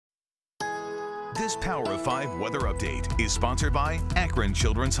This Power of 5 weather update is sponsored by Akron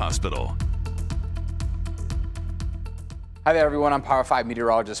Children's Hospital. Hi there, everyone. I'm Power 5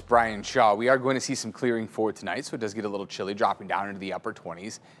 meteorologist Brian Shaw. We are going to see some clearing for tonight, so it does get a little chilly, dropping down into the upper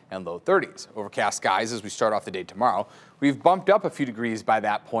 20s and low 30s. Overcast skies as we start off the day tomorrow. We've bumped up a few degrees by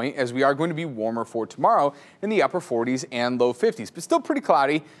that point, as we are going to be warmer for tomorrow in the upper 40s and low 50s, but still pretty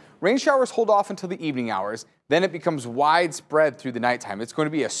cloudy. Rain showers hold off until the evening hours. Then it becomes widespread through the nighttime. It's going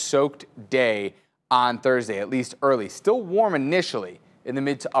to be a soaked day on Thursday, at least early. Still warm initially in the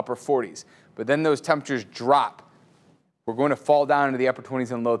mid to upper 40s, but then those temperatures drop. We're going to fall down into the upper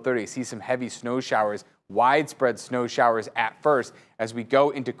 20s and low 30s, see some heavy snow showers, widespread snow showers at first. As we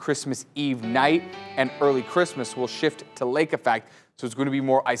go into Christmas Eve night and early Christmas, we'll shift to lake effect, so it's going to be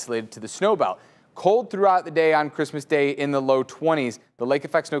more isolated to the snow belt. Cold throughout the day on Christmas Day in the low 20s. The lake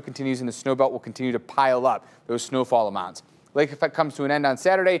effect snow continues and the snow belt will continue to pile up those snowfall amounts. Lake effect comes to an end on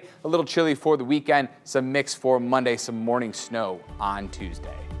Saturday, a little chilly for the weekend, some mix for Monday, some morning snow on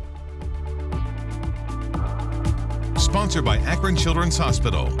Tuesday. Sponsored by Akron Children's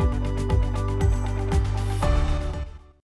Hospital.